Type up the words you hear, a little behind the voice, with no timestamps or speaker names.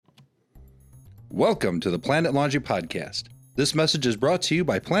Welcome to the Planet Laundry Podcast. This message is brought to you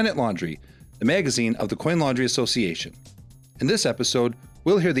by Planet Laundry, the magazine of the Coin Laundry Association. In this episode,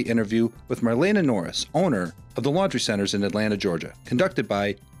 we'll hear the interview with Marlena Norris, owner of the Laundry Centers in Atlanta, Georgia, conducted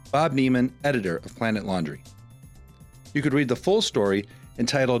by Bob Neiman, editor of Planet Laundry. You could read the full story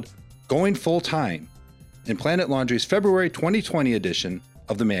entitled Going Full Time in Planet Laundry's February 2020 edition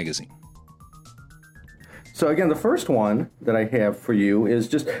of the magazine. So again, the first one that I have for you is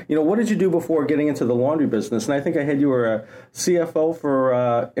just, what did you do before getting into the laundry business? And I think I had you were a CFO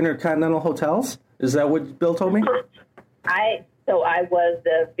for Intercontinental Hotels. Is that what Bill told me? I was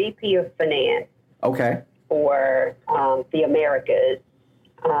the VP of Finance. Okay. For the Americas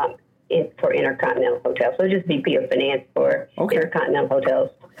for Intercontinental Hotels. So just VP of Finance for Intercontinental Hotels.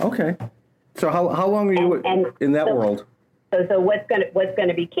 Okay. So how long are you in that world? So what's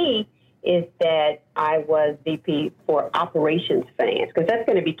gonna be key is that I was VP for Operations Finance, because that's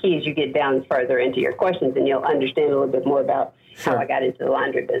going to be key as you get down further into your questions, and you'll understand a little bit more about how I got into the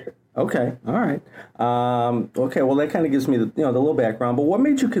laundry business. Okay, all right. Okay, well, that kind of gives me the little background. But what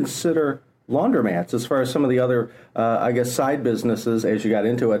made you consider laundromats as far as some of the other, side businesses as you got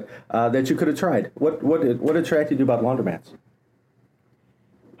into it that you could have tried? What attracted you about laundromats?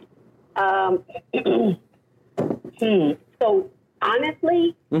 So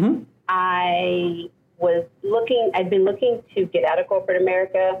honestly. Mm-hmm. I'd been looking to get out of corporate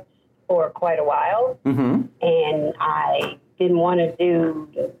America for quite a while, mm-hmm. and I didn't want to do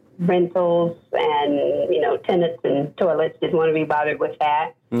rentals and, tenants and toilets, didn't want to be bothered with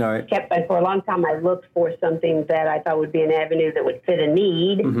that. All right. And for a long time, I looked for something that I thought would be an avenue that would fit a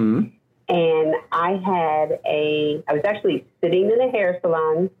need, mm-hmm. and I was actually sitting in a hair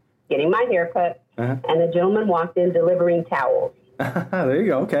salon, getting my hair cut, and a gentleman walked in delivering towels. There you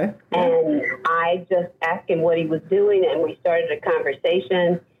go. Okay. And I just asked him what he was doing, and we started a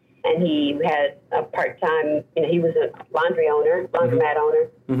conversation. And he had a part-time, he was a laundromat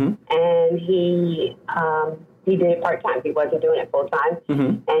owner, mm-hmm. and he did it part-time. He wasn't doing it full-time.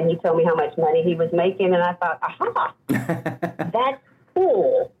 Mm-hmm. And he told me how much money he was making, and I thought, aha, that's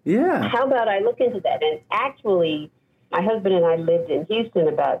cool. Yeah. How about I look into that? And actually, my husband and I lived in Houston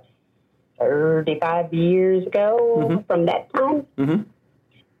about 35 years ago, mm-hmm. from that time. Mm-hmm.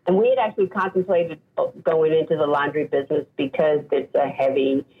 And we had actually contemplated going into the laundry business because it's a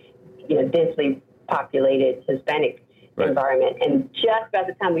heavy, densely populated Hispanic environment. And just about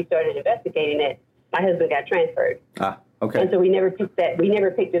the time we started investigating it, my husband got transferred. Okay. And so we never picked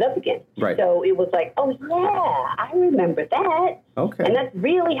it up again. Right. So it was like, oh, yeah, I remember that. Okay. And that's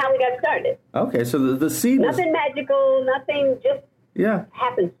really how we got started. Okay, so the seed Nothing magical, nothing, just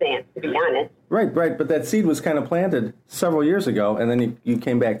happenstance, to be honest. Right. But that seed was kind of planted several years ago, and then you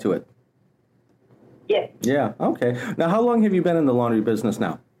came back to it. Yes. Yeah, okay. Now, how long have you been in the laundry business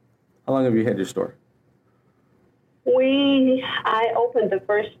now? How long have you had your store? I opened the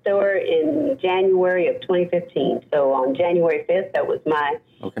first store in January of 2015. So on January 5th, that was my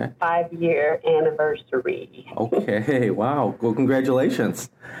 5-year anniversary. Okay, wow. Well, congratulations.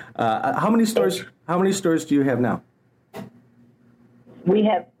 How many stores do you have now? We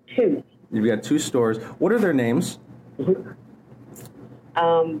have 2. You've got 2 stores. What are their names? Mm-hmm.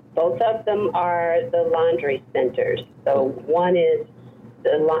 Both of them are the laundry centers. So one is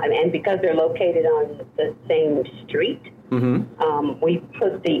and because they're located on the same street, mm-hmm. We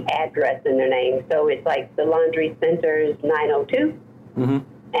put the address in their name. So it's like the Laundry Centers 902, mm-hmm.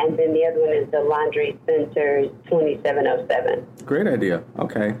 and then the other one is the Laundry Centers 2707. Great idea.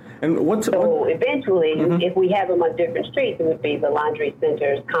 Okay. And eventually, mm-hmm. if we have them on different streets, it would be the Laundry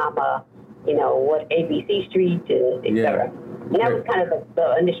Centers, ABC Street, and et cetera. And that was kind of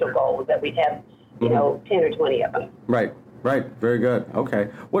the initial goal, that we'd have, 10 or 20 of them. Right. Very good. Okay.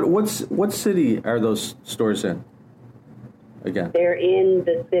 What city are those stores in? Again. They're in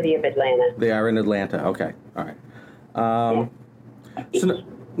the city of Atlanta. They are in Atlanta. Okay. All right. So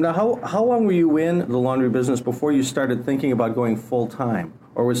now, how long were you in the laundry business before you started thinking about going full time,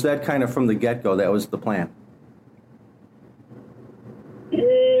 or was that kind of from the get-go? That was the plan.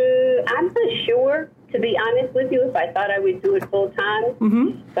 I'm not sure, to be honest with you, if I thought I would do it full time.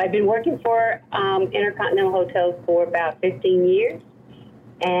 Mm-hmm. So I've been working for Intercontinental Hotels for about 15 years.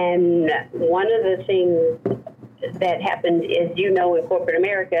 And one of the things that happened is, in corporate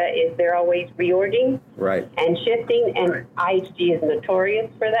America, is they're always reorging and shifting, and IHG is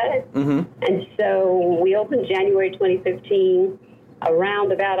notorious for that. Mm-hmm. And so we opened January 2015.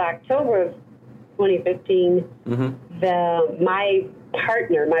 Around about October of 2015, mm-hmm. my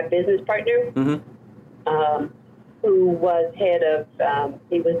business partner, mm-hmm. who was head of,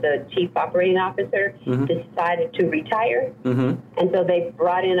 he was the chief operating officer, decided to retire. And so they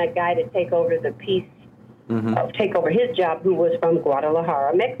brought in a guy to take over the piece, take over his job, who was from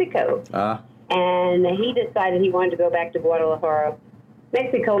Guadalajara, Mexico. And he decided he wanted to go back to Guadalajara,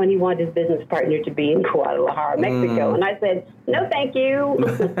 Mexico, and he wanted his business partner to be in Guadalajara, Mexico. And I said, no, thank you.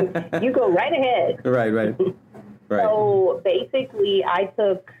 You go right ahead. Right. So basically, I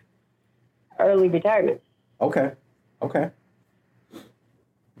took early retirement. Okay. All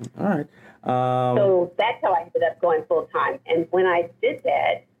right. So that's how I ended up going full time. And when I did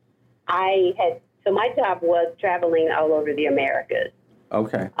that, so my job was traveling all over the Americas.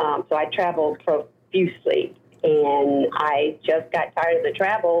 Okay. So I traveled profusely, and I just got tired of the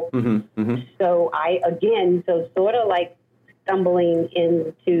travel. So so sort of like stumbling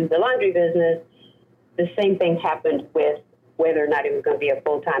into the laundry business, the same thing happened with whether or not it was going to be a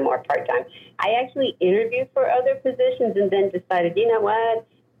full-time or part-time. I actually interviewed for other positions and then decided, you know what,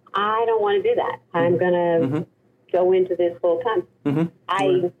 I don't want to do that. I'm going to go into this full-time.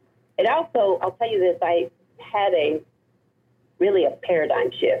 I'll tell you this, I had really a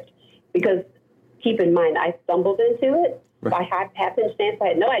paradigm shift, because keep in mind, I stumbled into it by happenstance. I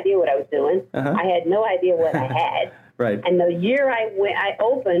had no idea what I was doing. I had no idea what I had. And the year I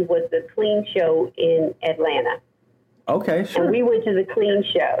opened was the Clean Show in Atlanta. Okay, sure. And we went to the Clean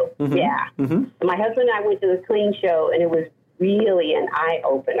Show. My husband and I went to the Clean Show, and it was really an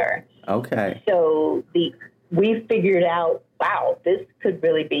eye-opener. Okay. So we figured out, wow, this could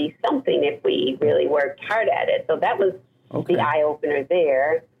really be something if we really worked hard at it. So that was the eye-opener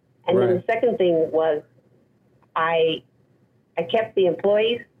there. And then the second thing was I kept the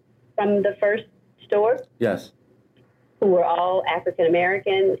employees from the first store. Yes. Who were all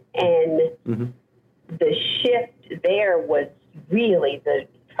African-American, and the shift there was really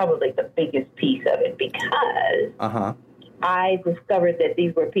probably the biggest piece of it, because I discovered that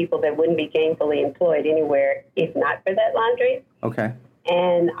these were people that wouldn't be gainfully employed anywhere if not for that laundry. Okay.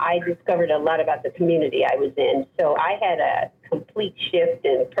 And I discovered a lot about the community I was in. So I had a complete shift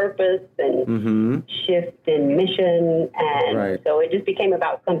in purpose and shift in mission, and so it just became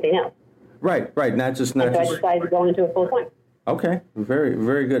about something else. Right. So I decided to go into a full-time. Okay, very,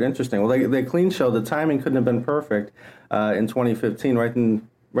 very good, interesting. Well, the Clean Show, the timing couldn't have been perfect in 2015, right in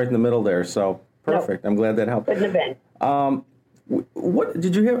the middle there. So perfect. I'm glad that helped. Couldn't have been. What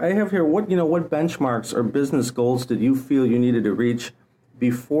did you have? I have here. What benchmarks or business goals did you feel you needed to reach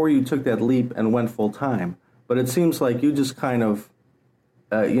before you took that leap and went full time? But it seems like you just kind of,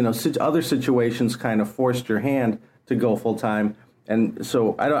 other situations kind of forced your hand to go full time. And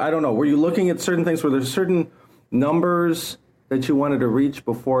so I don't know. Were you looking at certain things? Were there certain numbers that you wanted to reach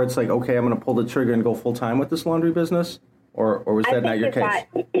before it's like, okay, I'm going to pull the trigger and go full time with this laundry business, or was that not your case?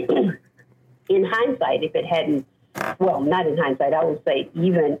 In hindsight, if it hadn't, not in hindsight, I will say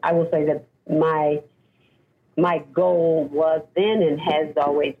that my goal was then and has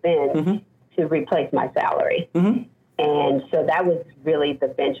always been to replace my salary. And so that was really the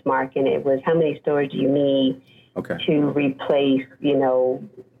benchmark, and it was how many stores do you need to replace,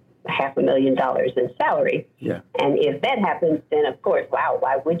 $500,000 in salary. Yeah. And if that happens, then of course, wow,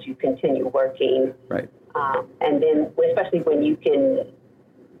 why would you continue working? Right. And then, especially when you can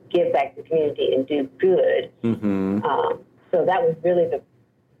give back to the community and do good. So that was really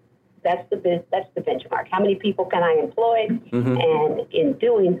that's the benchmark. How many people can I employ? And in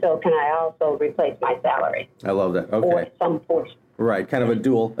doing so, can I also replace my salary? I love that. Okay. Or some portion. Right. Kind of a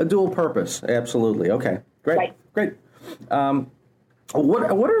dual purpose. Absolutely. Okay. Great. Right. Great.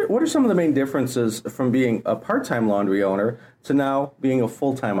 What are some of the main differences from being a part-time laundry owner to now being a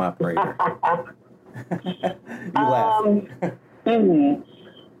full-time operator? You laugh.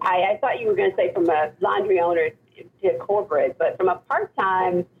 I thought you were going to say from a laundry owner to corporate, but from a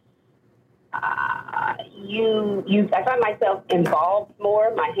part-time, I find myself involved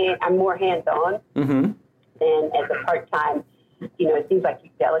more. I'm more hands-on than as a part-time. It seems like you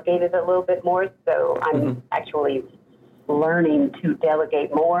delegated a little bit more, so I'm actually learning to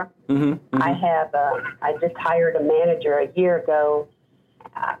delegate more. I just hired a manager a year ago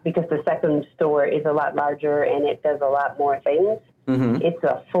because the second store is a lot larger and it does a lot more things. It's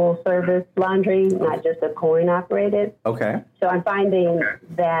a full service laundry, not just a coin operated. Okay. So I'm finding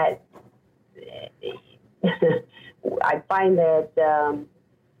that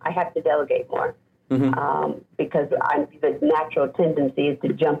I have to delegate more. Because the natural tendency is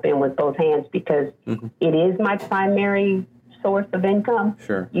to jump in with both hands because it is my primary source of income.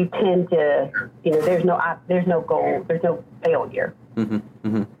 Sure. You tend to, there's no goal, there's no failure.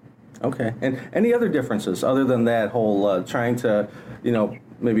 Okay. And any other differences other than that whole trying to,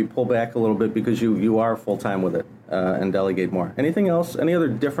 maybe pull back a little bit because you are full time with it? and delegate more. Anything else? Any other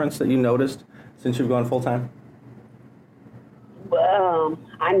difference that you noticed since you've gone full time?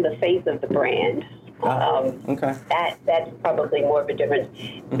 I'm the face of the brand. Okay. That's probably more of a difference.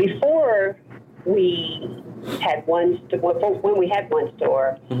 Before we had one store, when we had one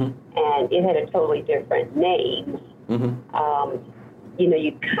store, and it had a totally different name.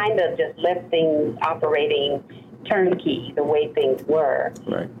 You kind of just left things operating turnkey the way things were.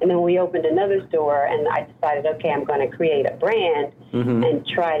 Right. And then we opened another store, and I decided, okay, I'm going to create a brand and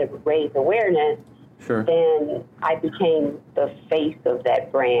try to raise awareness. Sure. Then I became the face of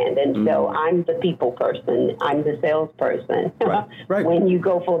that brand. And so I'm the people person. I'm the salesperson. Right. When you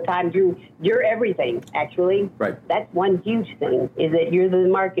go full time, you're everything, actually. Right. That's one huge thing, is that you're the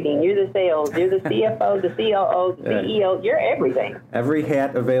marketing, you're the sales, you're the CFO, the COO, the CEO, you're everything. Every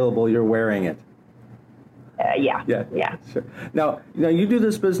hat available, you're wearing it. Yeah. Sure. Now you do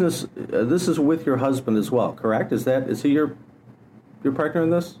this business. This is with your husband as well, correct? Is he your partner in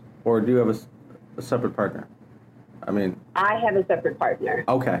this, or do you have a separate partner? I have a separate partner.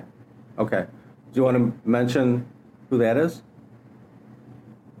 Okay. Do you want to mention who that is?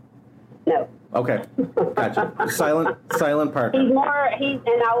 No. Okay, gotcha. Silent partner. And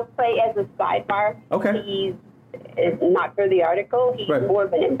I'll say as a sidebar. Okay. He's not for the article. He's more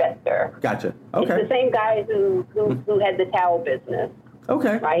of an investor. Gotcha. Okay. It's the same guy who had the towel business.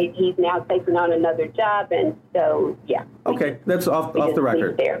 Okay. Right? He's now taking on another job, and so, yeah. Okay, that's off the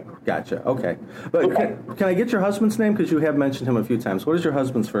record. There. Gotcha, okay. But can I get your husband's name? Because you have mentioned him a few times. What is your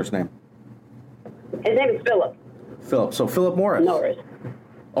husband's first name? His name is Philip. Philip. So Philip Morris. Norris.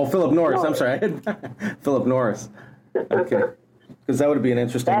 Oh, Philip Norris. I'm sorry. Philip Norris. Okay. Because that would be an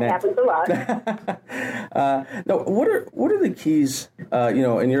interesting name. That happens a lot. Now, what are the keys,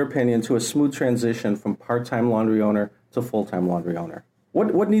 in your opinion, to a smooth transition from part-time laundry owner to full-time laundry owner?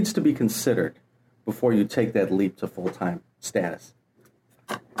 What needs to be considered before you take that leap to full-time status?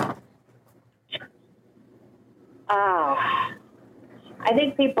 I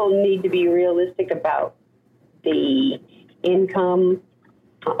think people need to be realistic about the income,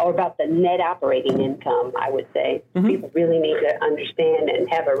 or about the net operating income, I would say. People really need to understand and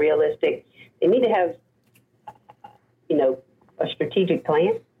have a realistic, they need to have, a strategic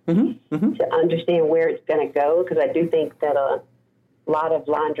plan to understand where it's going to go, because I do think that a lot of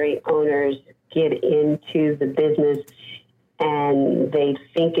laundry owners get into the business and they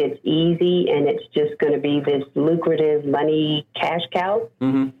think it's easy and it's just going to be this lucrative money cash cow.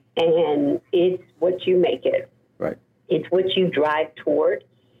 And it's what you make it. Right. It's what you drive toward.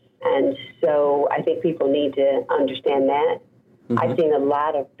 And so I think people need to understand that. I've seen a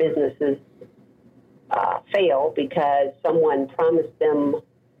lot of businesses fail because someone promised them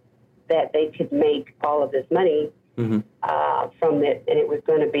that they could make all of this money from it, and it was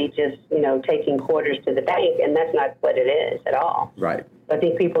going to be just, taking quarters to the bank, and that's not what it is at all. Right. So I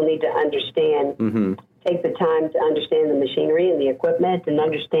think people need to understand, take the time to understand the machinery and the equipment and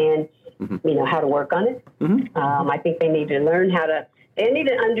understand, how to work on it. I think they need to learn they need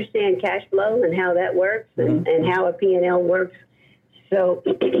to understand cash flow and how that works and how a P&L works, so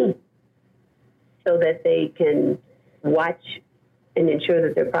so that they can watch and ensure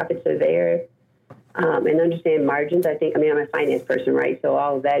that their profits are there, and understand margins. I'm a finance person, right? So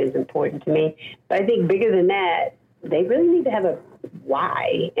all of that is important to me. But I think bigger than that, they really need to have a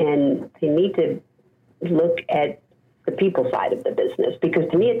why, and they need to look at the people side of the business, because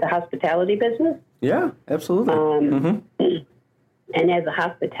to me it's a hospitality business. Yeah, absolutely. And as a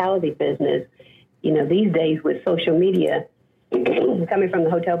hospitality business, these days with social media, coming from the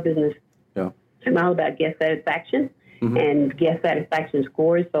hotel business, I'm all about guest satisfaction and guest satisfaction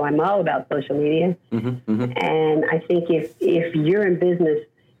scores. So I'm all about social media. And I think if you're in business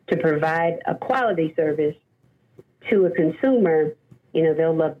to provide a quality service to a consumer,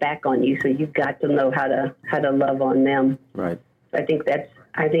 they'll love back on you. So you've got to know how to love on them. Right. I think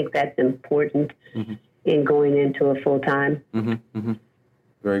that's important in going into a full time.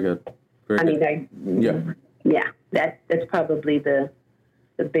 Very good. That's probably the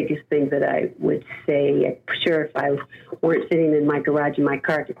biggest thing that I would say. I'm sure if I weren't sitting in my garage in my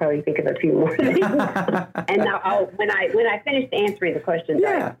car, I could probably think of a few more things. And now when I finish answering the question,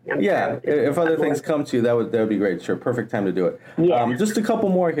 if other things come to you, that would be great. Sure, perfect time to do it. Yeah. Just a couple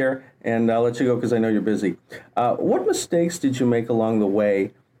more here, and I'll let you go because I know you're busy. What mistakes did you make along the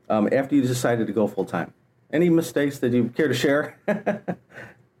way after you decided to go full time? Any mistakes that you care to share?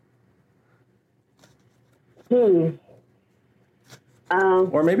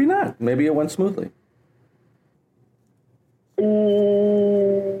 Or maybe not. Maybe it went smoothly. No.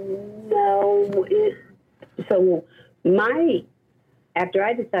 So my after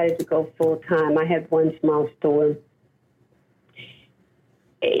I decided to go full time, I had one small store.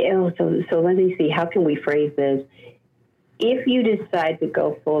 So let me see. How can we phrase this? If you decide to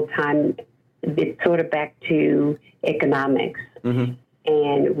go full time, it's sort of back to economics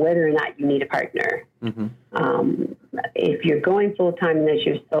and whether or not you need a partner. If you're going full time and that's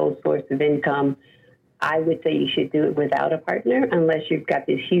your sole source of income, I would say you should do it without a partner unless you've got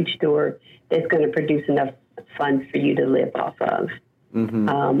this huge store that's going to produce enough funds for you to live off of.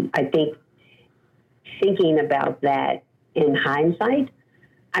 I think thinking about that in hindsight,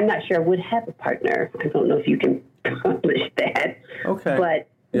 I'm not sure I would have a partner. I don't know if you can accomplish that. Okay. But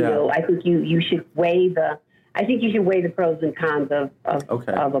you know, I think you should weigh the pros and cons of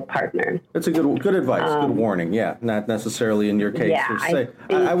a partner. That's a good advice, good warning. Yeah, not necessarily in your case. Yeah,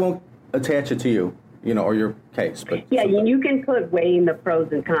 I won't attach it to you, or your case. But yeah, you can put weighing the pros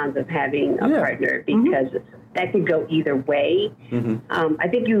and cons of having a partner because that could go either way. I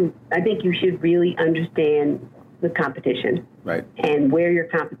think you should really understand the competition, right, and where your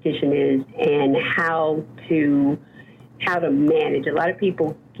competition is, and how to manage. A lot of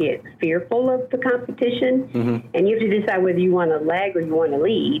people get fearful of the competition, and you have to decide whether you want to lag or you want to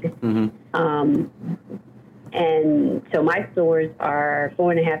lead. And so my stores are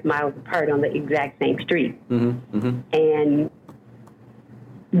 4.5 miles apart on the exact same street. And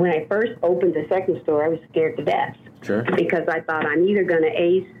when I first opened the second store, I was scared to death. Sure. Because I thought I'm either going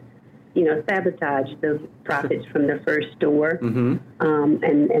to sabotage the profits from the first store, and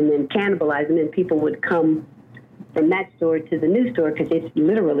then cannibalize them, and people would come from that store to the new store because it's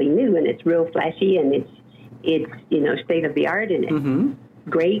literally new and it's real flashy and it's state of the art and it's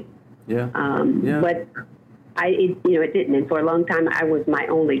great. But it didn't, and for a long time I was my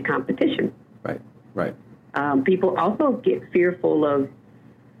only competition. Right. People also get fearful of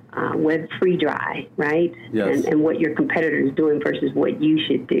with free dry, right? Yes. And what your competitor is doing versus what you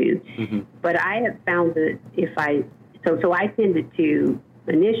should do. But I have found that so I tended to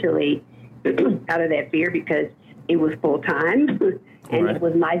initially out of that fear because it was full time and it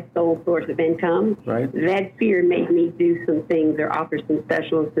was my sole source of income. Right. That fear made me do some things or offer some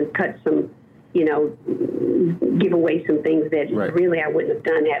specials and cut some, give away some things that really I wouldn't have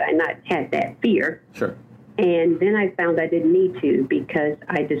done had I not had that fear. Sure. And then I found I didn't need to because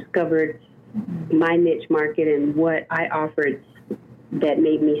I discovered my niche market and what I offered that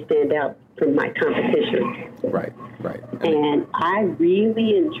made me stand out from my competition. Right. And I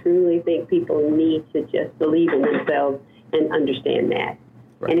really and truly think people need to just believe in themselves and understand that.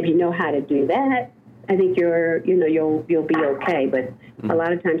 Right. And if you know how to do that, I think you'll be okay. But a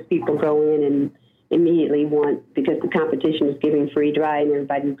lot of times people go in and immediately want, because the competition is giving free dry and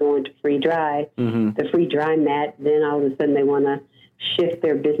everybody's going to free dry, the free dry mat, then all of a sudden they want to shift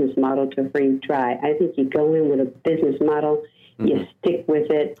their business model to free dry. I think you go in with a business model, you stick with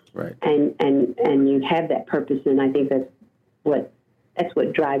it, and you have that purpose, and I think that's what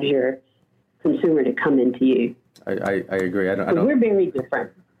drives your consumer to come into you. I agree. We're very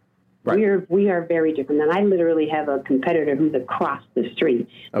different. Right. We are very different, and I literally have a competitor who's across the street.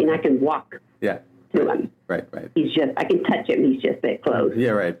 I mean, I can walk to him. Right. I can touch him. He's just that close.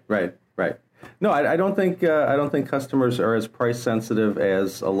 Yeah. Right. No, I don't think customers are as price sensitive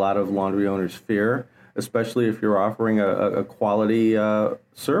as a lot of laundry owners fear, especially if you're offering a quality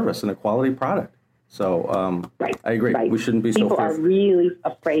service and a quality product. So I agree. We shouldn't be so fearful. People are really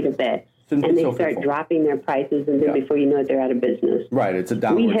afraid of that. And they start dropping their prices, and then before you know it, they're out of business. Right, it's a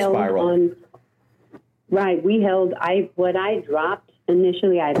downward spiral. What I dropped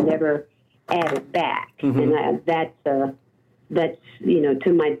initially, I've never added back, and that's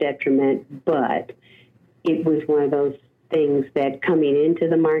to my detriment. But it was one of those things that coming into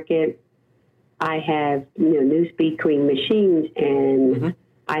the market, I have new speed queen machines, and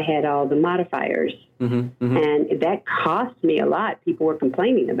I had all the modifiers. And that cost me a lot. People were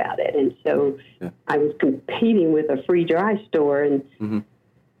complaining about it. And so I was competing with a free dry store and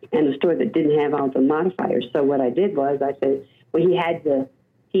a store that didn't have all the modifiers. So what I did was I said, well, he had the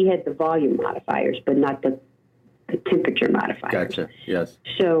volume modifiers, but not the temperature modifiers. Gotcha. Yes.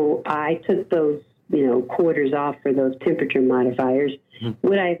 So I took those, quarters off for those temperature modifiers.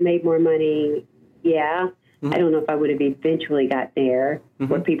 Would I have made more money? Yeah. I don't know if I would have eventually got there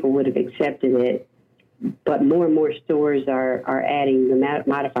where people would have accepted it. But more and more stores are adding the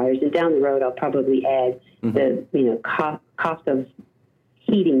modifiers, and down the road I'll probably add the cost of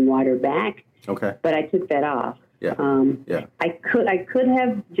heating water back. Okay. But I took that off. Yeah. I could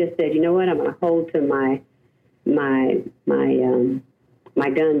have just said, you know what, I'm going to hold to my guns,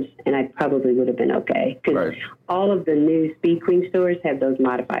 and I probably would have been okay because all of the new Speed Queen stores have those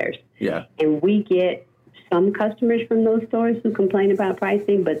modifiers. Yeah. And we get some customers from those stores who complain about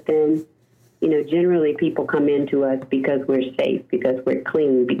pricing, but then, generally people come into us because we're safe, because we're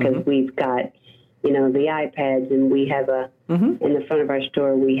clean, because we've got, the iPads, and we have in the front of our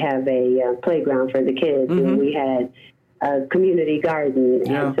store, we have a playground for the kids, and we had a community garden.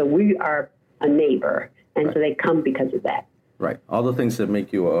 Yeah. And so we are a neighbor. And so they come because of that. Right. All the things that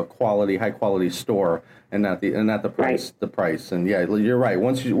make you a high quality store, and not the price. Right. The price. And yeah, you're right.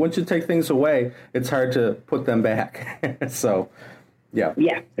 Once you take things away, it's hard to put them back. So, yeah.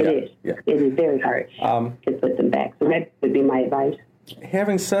 Yeah, it is. Yeah. It is very hard to put them back. So that would be my advice.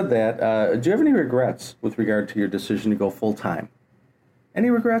 Having said that, do you have any regrets with regard to your decision to go full time? Any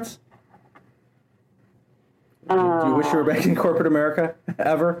regrets? Do you wish you were back in corporate America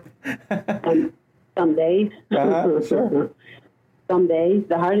ever? Some days. Sure. Some days.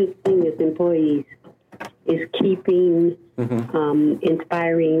 The hardest thing as employees is keeping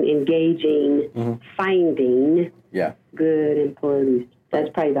inspiring, engaging, finding good employees. That's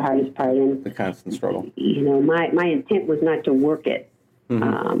probably the hardest part. And the constant struggle. My intent was not to work it.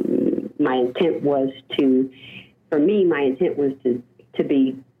 My intent was to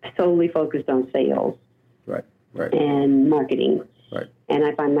be solely focused on sales. Right. And marketing. Right. And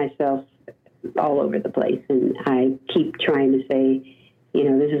I find myself all over the place. And I keep trying to say,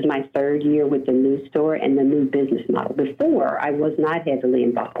 this is my third year with the new store and the new business model. Before, I was not heavily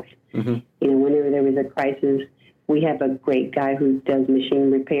involved. Whenever there was a crisis, we have a great guy who does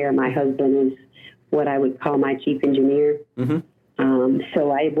machine repair. My husband is what I would call my chief engineer.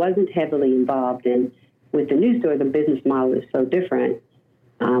 So I wasn't heavily involved. And with the new store, the business model is so different.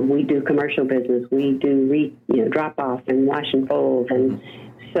 We do commercial business. We do drop off and wash and fold, and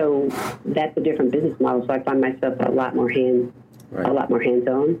so that's a different business model. So I find myself a lot more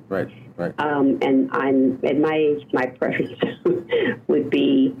hands-on. Right. And I'm at my age. My preference would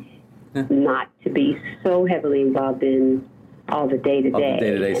be not to be so heavily involved in all the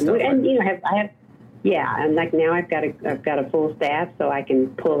day-to-day stuff. I'm like, now I've got a full staff, so I can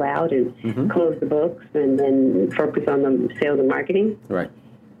pull out and close the books and then focus on the sales and marketing. Right.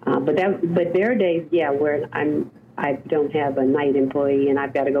 But there are days, where I don't have a night employee and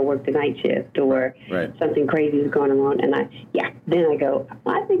I've got to go work the night shift, or something crazy is going on, and then I go,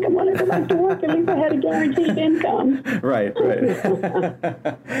 I think I want to go back to work, at least I had a guaranteed income. Right.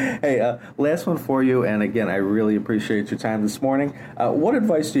 Hey, last one for you, and again, I really appreciate your time this morning. What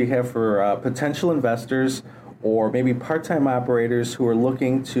advice do you have for potential investors or maybe part-time operators who are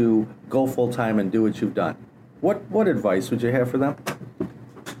looking to go full-time and do what you've done? What advice would you have for them?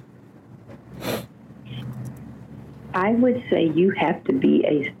 I would say you have to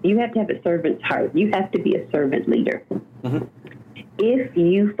have a servant's heart. You have to be a servant leader. If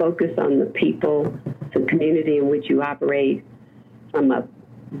you focus on the people, the community in which you operate from from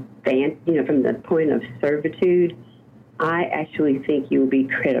the point of servitude, I actually think you will be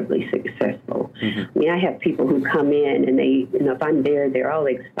incredibly successful. I mean, I have people who come in and they, if I'm there, they're all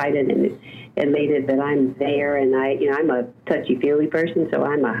excited and elated that I'm there, and I'm a touchy-feely person, so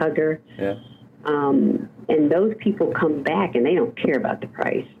I'm a hugger. Yeah. And those people come back and they don't care about the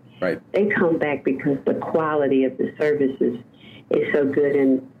price. Right. They come back because the quality of the services is so good.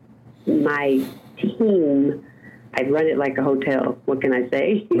 And my team, I run it like a hotel. What can I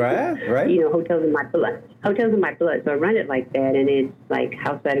say? Right. Hotels in my blood. So I run it like that, and it's like,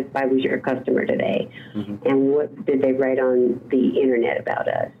 how satisfied was your customer today? And what did they write on the internet about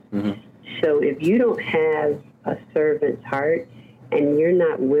us? So if you don't have a servant's heart and you're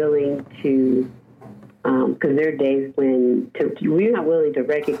not willing to, because there are days when we're not willing to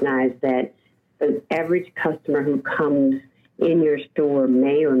recognize that the average customer who comes in your store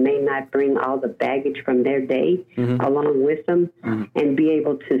may or may not bring all the baggage from their day along with them, and be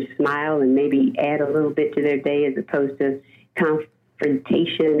able to smile and maybe add a little bit to their day as opposed to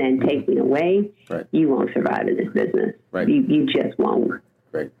confrontation and taking away. Right. You won't survive in this business. Right. You just won't.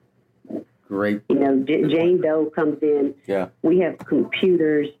 Great. Jane Doe comes in. Yeah. We have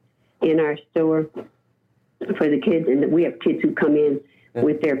computers in our store for the kids, and we have kids who come in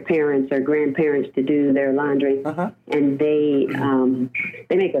with their parents or grandparents to do their laundry, and they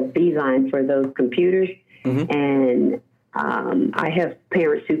make a beeline for those computers. And I have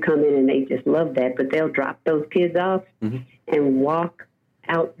parents who come in and they just love that, but they'll drop those kids off and walk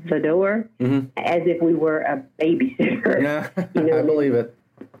out the door as if we were a babysitter. Yeah, I believe it.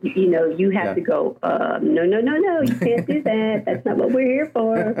 You have to go, no, you can't do that. That's not what we're here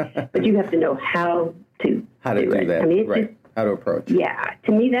for. But you have to know how to do that. I mean, it's just, how to approach. Yeah,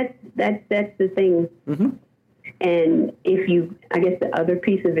 to me, that's the thing. And I guess the other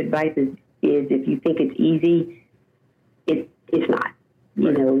piece of advice is if you think it's easy, it's not.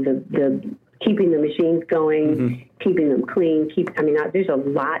 Right. keeping the machines going, keeping them clean. There's a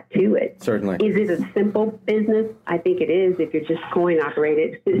lot to it. Certainly. Is it a simple business? I think it is. If you're just coin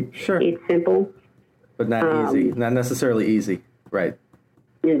operated, Sure. It's simple. But not easy. Not necessarily easy. Right.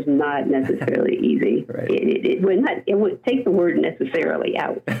 It's not necessarily easy. Right. It would take the word necessarily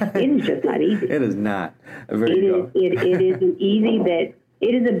out. It is just not easy. It is not. It isn't easy. That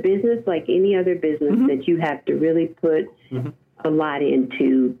it is a business like any other business that you have to really put a lot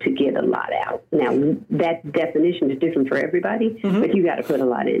into to get a lot out. Now, that definition is different for everybody, but you got to put a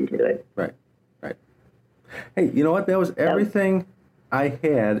lot into it. Right. Hey, you know what? That was everything I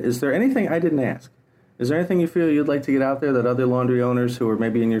had. Is there anything I didn't ask? Is there anything you feel you'd like to get out there that other laundry owners who are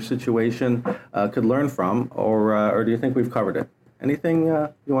maybe in your situation could learn from, or do you think we've covered it? Anything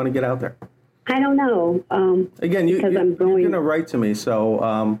you want to get out there? I don't know. Again, you're going to write to me,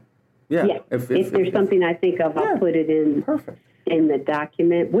 so yeah. If there's something I think of, I'll put it in. Perfect. In the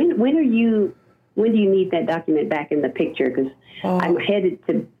document. When do you need that document back in the picture? Because I'm headed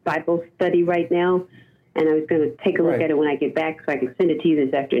to Bible study right now, and I was going to take a look at it when I get back so I can send it to you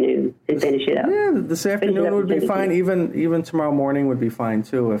this afternoon and finish it up. Yeah, this afternoon would be fine. Even tomorrow morning would be fine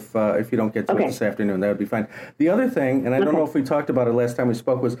too. If you don't get to it this afternoon, that would be fine. The other thing, and I don't know if we talked about it last time we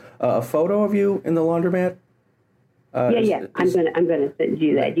spoke, was a photo of you in the laundromat. I'm gonna send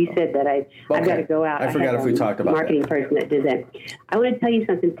you that. You said that I've got to go out. I forgot if we talked about marketing person that does that. I want to tell you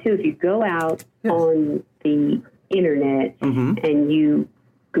something too. If you go out on the internet and you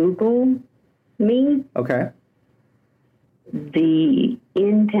Google me, the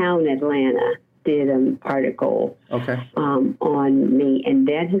In Town Atlanta did an article on me, and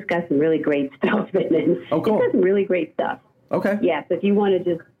that has got some really great stuff in it. Oh, cool. It's got some really great stuff. Okay. Yeah, so if you want to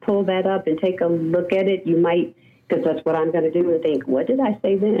just pull that up and take a look at it, you might. Because that's what I'm going to do and think, what did I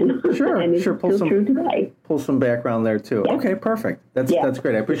say then? Sure, and it's sure. still true today. Pull some background there, too. Yeah. Okay, perfect. That's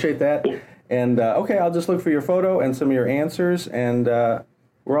great. I appreciate that. Yeah. And, I'll just look for your photo and some of your answers, and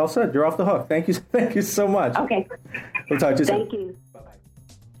we're all set. You're off the hook. Thank you so much. Okay. We'll talk to you soon. Thank you. Bye-bye.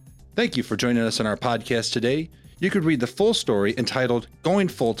 Thank you for joining us on our podcast today. You could read the full story entitled Going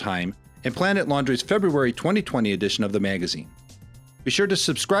Full Time in Planet Laundry's February 2020 edition of the magazine. Be sure to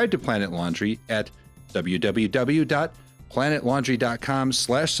subscribe to Planet Laundry at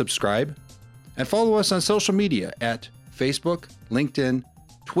www.planetlaundry.com/subscribe and follow us on social media at Facebook, LinkedIn,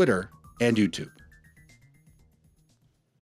 Twitter, and YouTube.